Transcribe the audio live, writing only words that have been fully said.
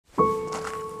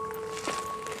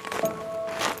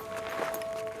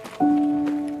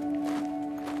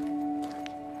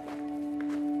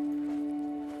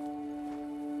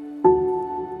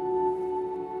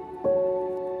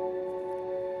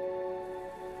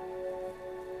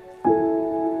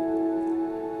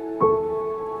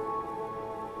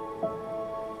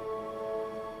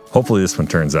Hopefully this one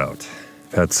turns out.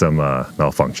 I've had some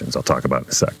malfunctions I'll talk about in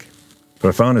a sec. But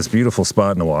I found this beautiful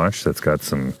spot in the wash that's got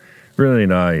some really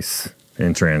nice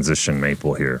in transition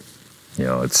maple here. You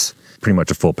know, it's pretty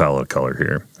much a full palette of color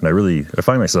here. And I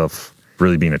find myself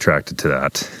really being attracted to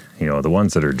that. You know, the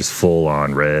ones that are just full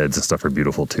on reds and stuff are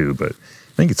beautiful too, but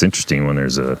I think it's interesting when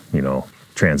there's a, you know,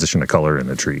 transition of color in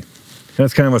the tree. And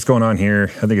that's kind of what's going on here.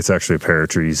 I think it's actually a pair of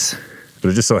trees, but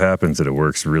it just so happens that it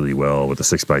works really well with the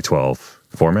 6x12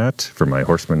 format for my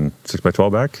Horseman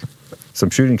 6x12 back. So I'm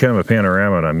shooting kind of a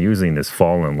panorama, and I'm using this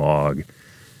fallen log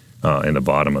in the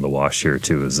bottom of the wash here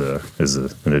too as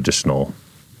an additional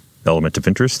element of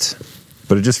interest.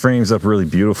 But it just frames up really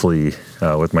beautifully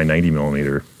with my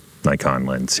 90mm Nikon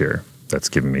lens here. That's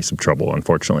giving me some trouble,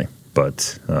 unfortunately.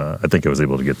 But I think I was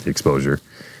able to get the exposure.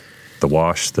 The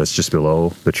wash that's just below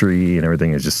the tree and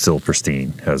everything is just still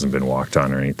pristine. Hasn't been walked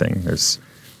on or anything. There's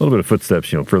a little bit of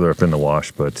footsteps, you know, further up in the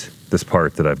wash, but this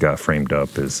part that I've got framed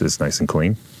up is nice and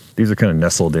clean. These are kind of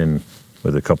nestled in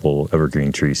with a couple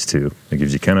evergreen trees too. It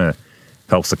gives you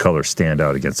helps the color stand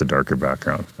out against a darker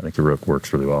background. I think it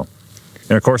works really well.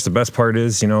 And of course, the best part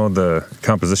is, you know, the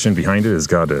composition behind it has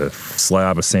got a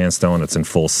slab of sandstone that's in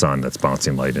full sun that's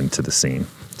bouncing light into the scene.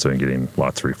 So I'm getting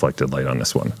lots of reflected light on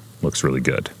this one. Looks really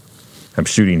good. I'm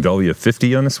shooting Velvia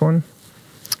 50 on this one,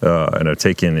 and I've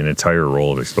taken an entire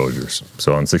roll of exposures.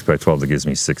 So on 6x12, that gives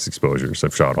me 6 exposures.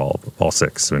 I've shot all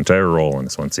 6, so an entire roll on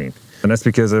this one scene. And that's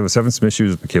because I was having some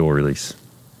issues with the cable release.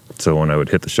 So when I would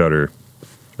hit the shutter,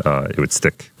 it would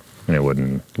stick and it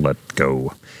wouldn't let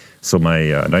go. So my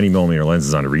 90mm lens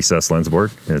is on a recessed lens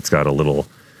board, and it's got a little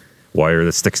wire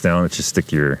that sticks down that you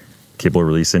stick your cable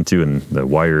release into, and the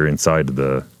wire inside of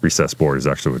the recessed board is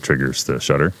actually what triggers the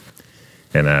shutter.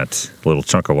 And that little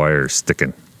chunk of wire is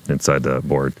sticking inside the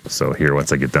board. So here,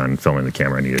 once I get done filming the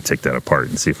camera, I need to take that apart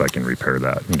and see if I can repair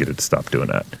that and get it to stop doing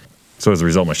that. So as a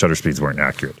result, my shutter speeds weren't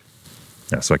accurate.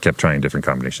 Yeah, so I kept trying different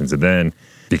combinations. And then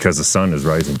because the sun is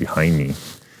rising behind me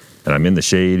and I'm in the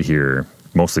shade here,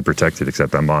 mostly protected,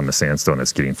 except I'm on the sandstone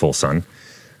that's getting full sun.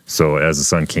 So as the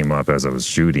sun came up, as I was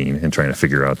shooting and trying to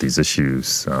figure out these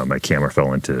issues, my camera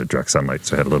fell into direct sunlight.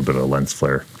 So I had a little bit of a lens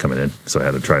flare coming in. So I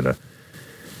had to try to,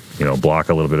 you know, block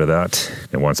a little bit of that.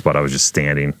 In one spot, I was just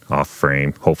standing off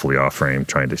frame, hopefully off frame,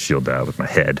 trying to shield that with my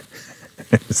head.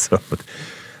 So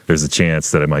there's a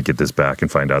chance that I might get this back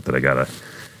and find out that I got a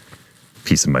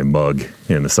piece of my mug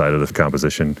in the side of the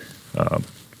composition.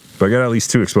 But I got at least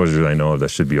 2 exposures that I know of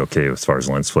that should be okay as far as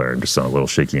lens flare. I'm just a little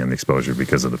shaky on the exposure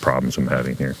because of the problems I'm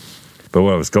having here. But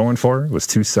what I was going for was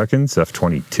 2 seconds,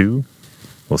 f/22.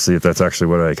 We'll see if that's actually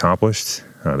what I accomplished.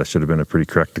 That should have been a pretty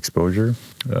correct exposure.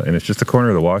 And it's just a corner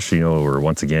of the wash, you know, where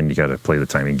once again, you got to play the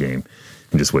timing game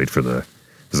and just wait for there's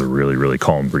a really, really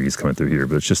calm breeze coming through here,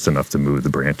 but it's just enough to move the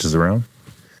branches around.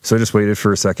 So I just waited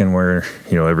for a second where,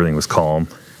 you know, everything was calm,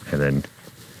 and then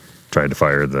tried to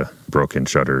fire the broken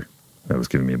shutter. That was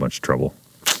giving me a bunch of trouble.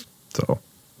 So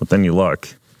with any luck,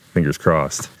 fingers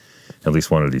crossed, at least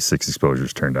one of these 6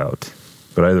 exposures turned out.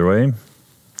 But either way,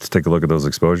 let's take a look at those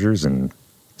exposures and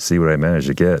see what I managed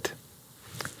to get.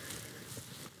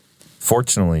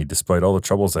 Fortunately, despite all the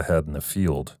troubles I had in the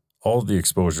field, all of the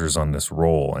exposures on this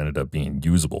roll ended up being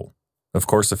usable. Of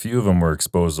course, a few of them were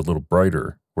exposed a little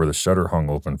brighter, where the shutter hung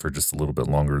open for just a little bit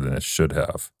longer than it should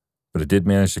have. But it did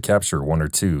manage to capture 1 or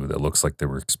 2 that looks like they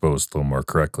were exposed a little more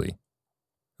correctly.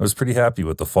 I was pretty happy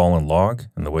with the fallen log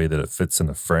and the way that it fits in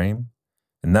the frame,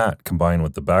 and that, combined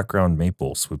with the background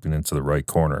maple swooping into the right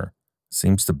corner,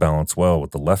 seems to balance well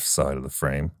with the left side of the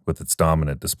frame with its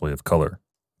dominant display of color.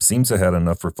 Seems I had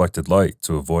enough reflected light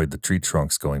to avoid the tree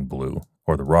trunks going blue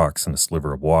or the rocks in a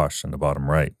sliver of wash in the bottom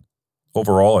right.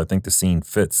 Overall, I think the scene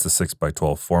fits the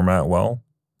 6x12 format well,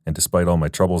 and despite all my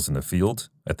troubles in the field,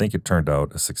 I think it turned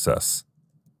out a success.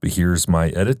 But here's my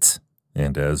edit,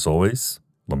 and as always,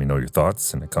 let me know your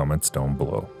thoughts in the comments down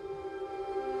below.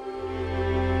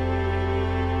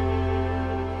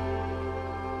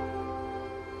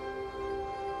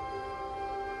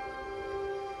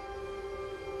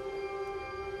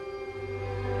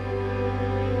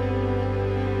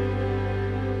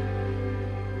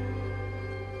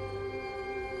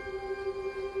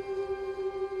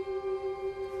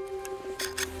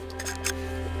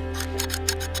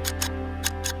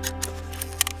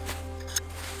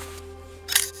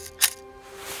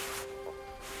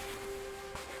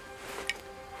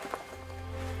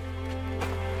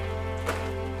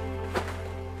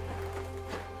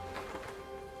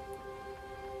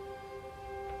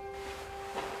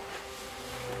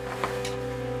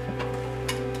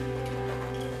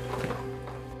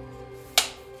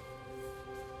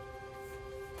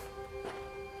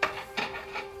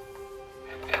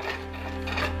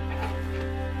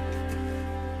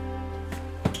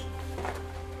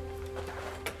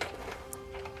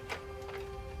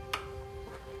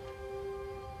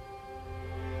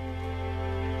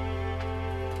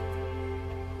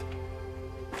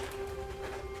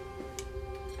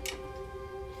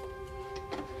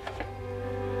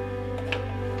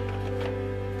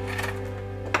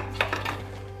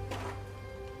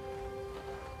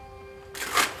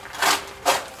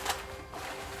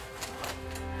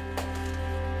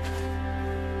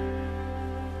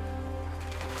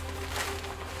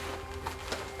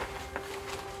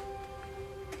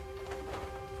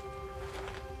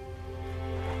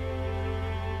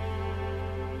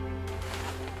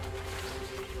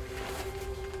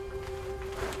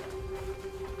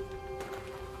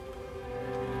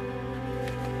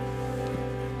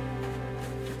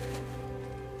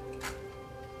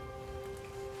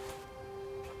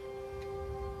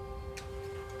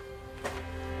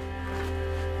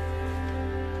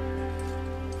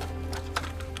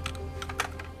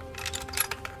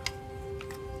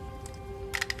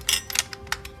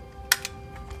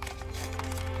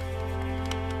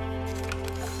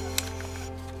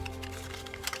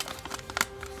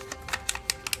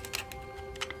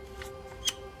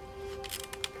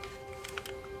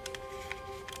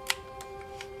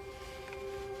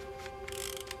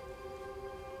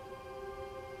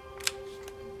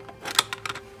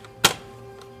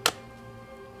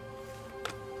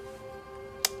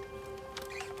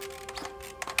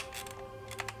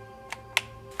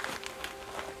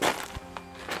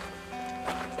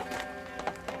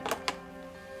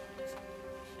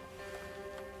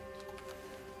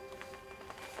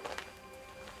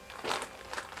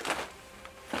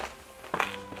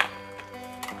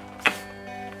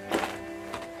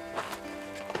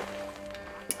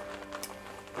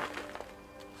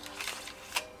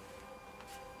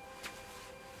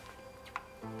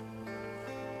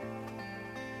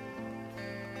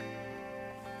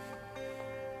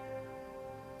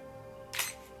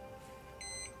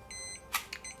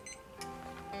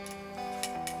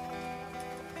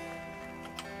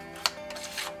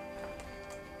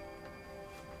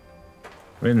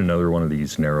 I'm in another one of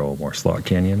these narrow, more slot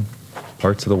canyon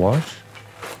parts of the wash.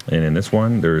 And in this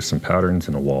one, there's some patterns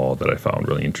in the wall that I found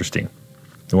really interesting.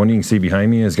 The one you can see behind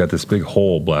me has got this big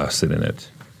hole blasted in it.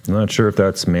 I'm not sure if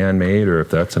that's man-made or if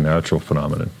that's a natural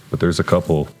phenomenon, but there's a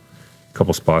couple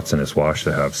spots in this wash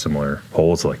that have similar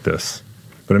holes like this.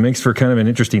 But it makes for kind of an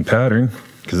interesting pattern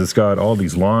because it's got all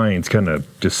these lines kind of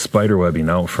just spiderwebbing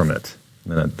out from it.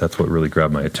 And that's what really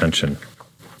grabbed my attention.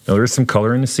 Now there is some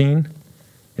color in the scene.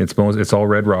 It's all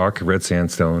red rock, red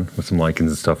sandstone with some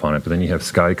lichens and stuff on it, but then you have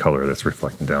sky color that's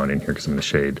reflecting down in here because I'm in the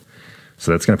shade.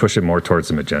 So that's going to push it more towards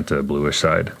the magenta bluish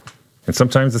side. And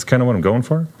sometimes that's kind of what I'm going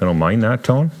for. I don't mind that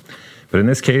tone. But in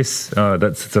this case,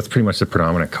 that's pretty much the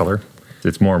predominant color.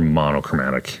 It's more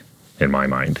monochromatic in my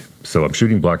mind. So I'm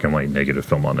shooting black and white negative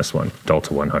film on this one,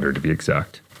 Delta 100 to be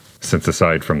exact. Since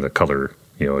aside from the color,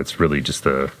 it's really just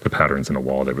the patterns in the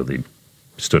wall that really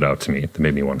stood out to me, that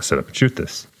made me want to set up and shoot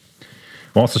this.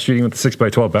 I'm also shooting with the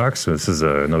 6x12 back, so this is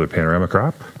another panorama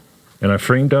crop. And I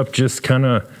framed up just kind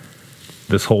of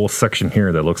this whole section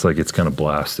here that looks like it's kind of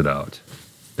blasted out.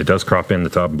 It does crop in the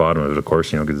top and bottom of it, of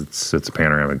course, because it's a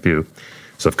panoramic view.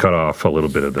 So I've cut off a little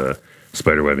bit of the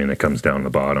spider webbing that comes down the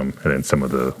bottom and then some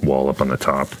of the wall up on the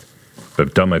top. But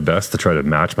I've done my best to try to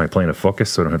match my plane of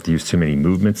focus so I don't have to use too many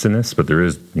movements in this, but there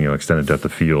is, extended depth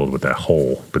of field with that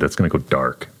hole, but that's going to go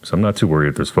dark. So I'm not too worried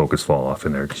if there's focus fall off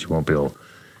in there because you won't be able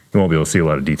to see a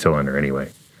lot of detail in there anyway.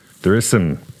 There is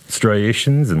some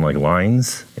striations and like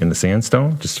lines in the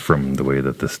sandstone just from the way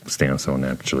that the sandstone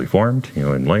naturally formed,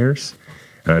 in layers.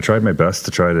 And I tried my best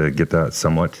to try to get that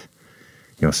somewhat,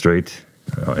 straight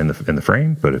in the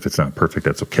frame, but if it's not perfect,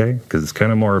 that's okay, because it's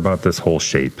kind of more about this whole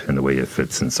shape and the way it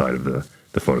fits inside of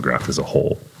the photograph as a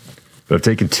whole. But I've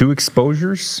taken 2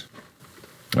 exposures,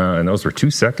 and those were 2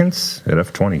 seconds at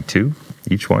f/22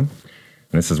 each one.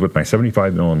 And this is with my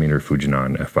 75mm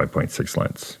Fujinon f5.6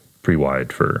 lens, pretty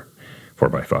wide for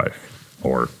 4x5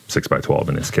 or 6x12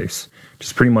 in this case.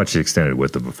 Just pretty much the extended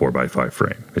width of a 4x5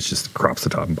 frame. It just crops the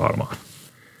top and bottom off.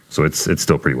 So it's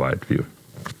still pretty wide view.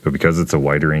 But because it's a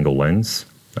wider angle lens,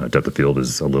 depth of field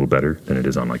is a little better than it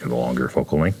is on like a longer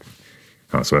focal length.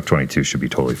 So f/22 should be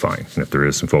totally fine. And if there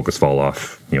is some focus fall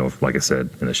off, like I said,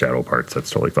 in the shadow parts, that's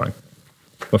totally fine.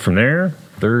 But from there,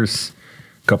 there's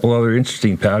a couple other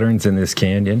interesting patterns in this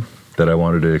canyon that I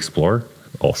wanted to explore,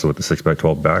 also with the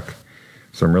 6x12 back.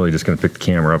 So I'm really just going to pick the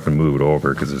camera up and move it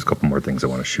over because there's a couple more things I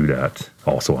want to shoot at,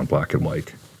 also on black and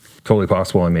white. Totally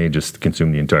possible I may just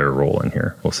consume the entire roll in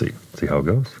here. We'll see how it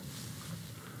goes.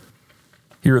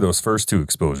 Here are those first 2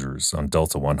 exposures on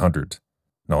Delta 100.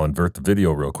 And I'll invert the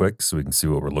video real quick so we can see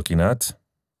what we're looking at.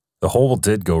 The hole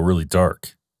did go really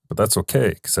dark, but that's okay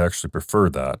because I actually prefer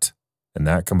that. And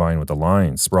that combined with the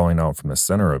lines sprawling out from the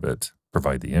center of it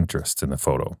provide the interest in the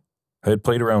photo. I had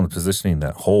played around with positioning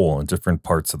that hole in different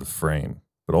parts of the frame,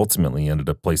 but ultimately ended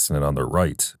up placing it on the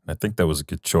right, and I think that was a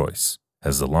good choice,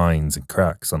 as the lines and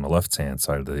cracks on the left-hand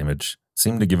side of the image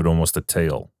seem to give it almost a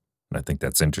tail, and I think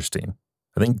that's interesting.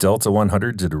 I think Delta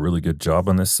 100 did a really good job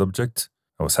on this subject.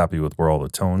 I was happy with where all the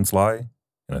tones lie,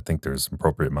 and I think there's an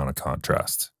appropriate amount of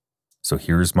contrast. So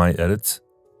here's my edit,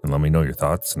 and let me know your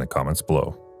thoughts in the comments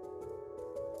below.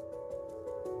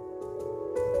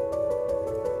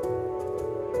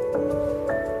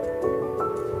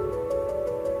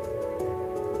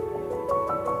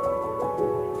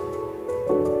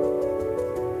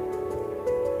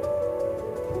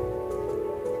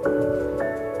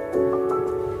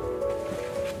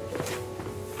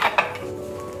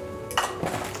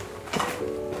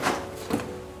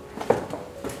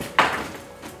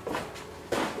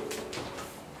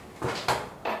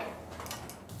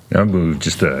 I moved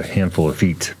just a handful of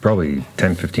feet, probably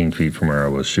 10, 15 feet from where I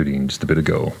was shooting just a bit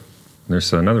ago.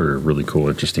 There's another really cool,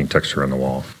 interesting texture on the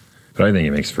wall. But I think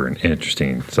it makes for an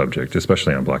interesting subject,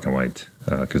 especially on black and white,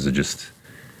 because it just,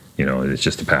 it's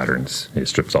just the patterns. It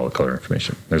strips all the color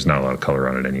information. There's not a lot of color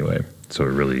on it anyway, so it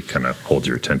really kind of holds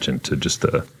your attention to just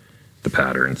the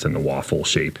patterns and the waffle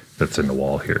shape that's in the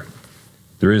wall here.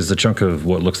 There is a chunk of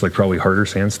what looks like probably harder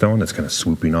sandstone that's kind of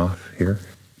swooping off here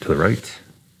to the right.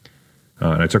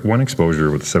 And I took 1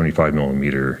 exposure with a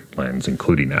 75mm lens,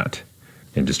 including that,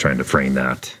 and just trying to frame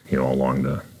that, along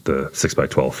the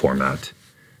 6x12 format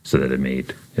so that it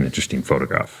made an interesting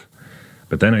photograph.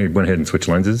 But then I went ahead and switched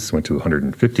lenses, went to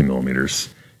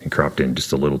 150mm and cropped in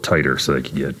just a little tighter so I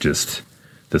could get just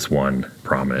this one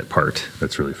prominent part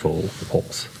that's really full of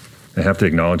holes. I have to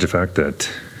acknowledge the fact that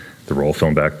the roll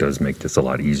film back does make this a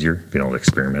lot easier, being able to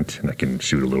experiment, and I can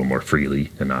shoot a little more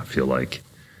freely and not feel like,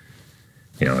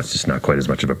 it's just not quite as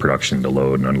much of a production to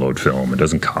load and unload film. It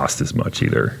doesn't cost as much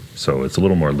either. So it's a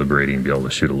little more liberating to be able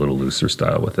to shoot a little looser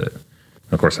style with it.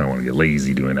 Of course, I don't want to get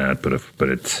lazy doing that, but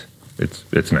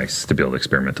it's nice to be able to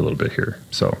experiment a little bit here.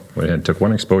 So went ahead and took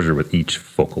one exposure with each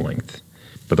focal length.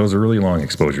 But those are really long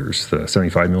exposures. The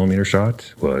 75mm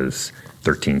shot was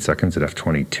 13 seconds at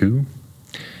f/22.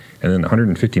 And then the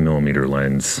 150mm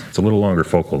lens, it's a little longer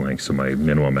focal length, so my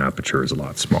minimum aperture is a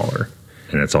lot smaller.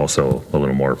 And it's also a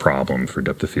little more problem for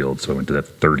depth of field, so I went to that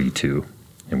 32.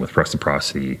 And with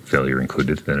reciprocity failure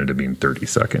included, it ended up being 30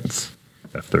 seconds,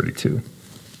 f/32.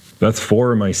 That's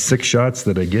 4 of my 6 shots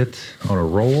that I get on a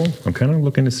roll. I'm kind of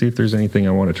looking to see if there's anything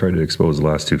I want to try to expose the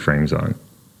last 2 frames on.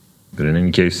 But in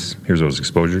any case, here's those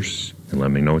exposures, and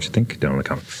let me know what you think down in the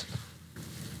comments.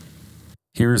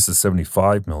 Here's the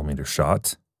 75mm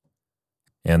shot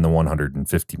and the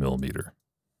 150mm.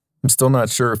 I'm still not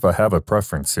sure if I have a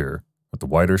preference here, with the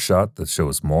wider shot that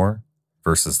shows more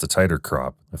versus the tighter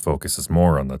crop that focuses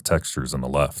more on the textures on the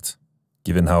left.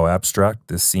 Given how abstract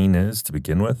this scene is to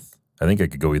begin with, I think I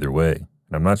could go either way,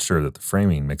 and I'm not sure that the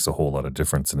framing makes a whole lot of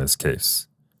difference in this case.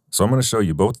 So I'm going to show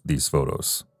you both of these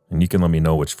photos, and you can let me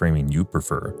know which framing you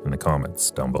prefer in the comments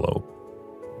down below.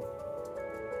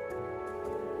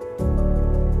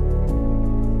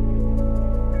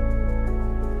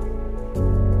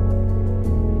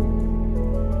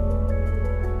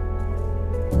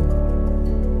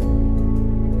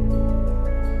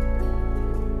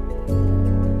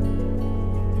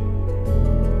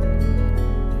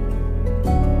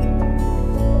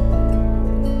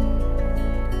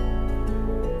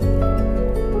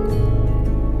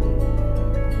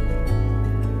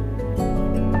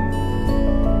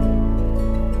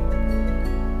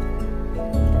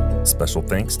 Special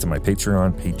thanks to my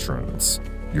Patreon patrons.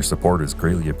 Your support is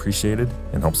greatly appreciated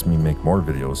and helps me make more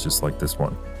videos just like this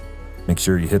one. Make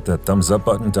sure you hit that thumbs up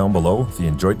button down below if you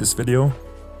enjoyed this video.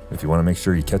 If you want to make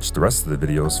sure you catch the rest of the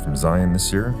videos from Zion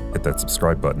this year, hit that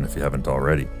subscribe button if you haven't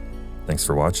already. Thanks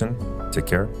for watching, take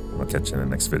care, and I'll catch you in the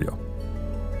next video.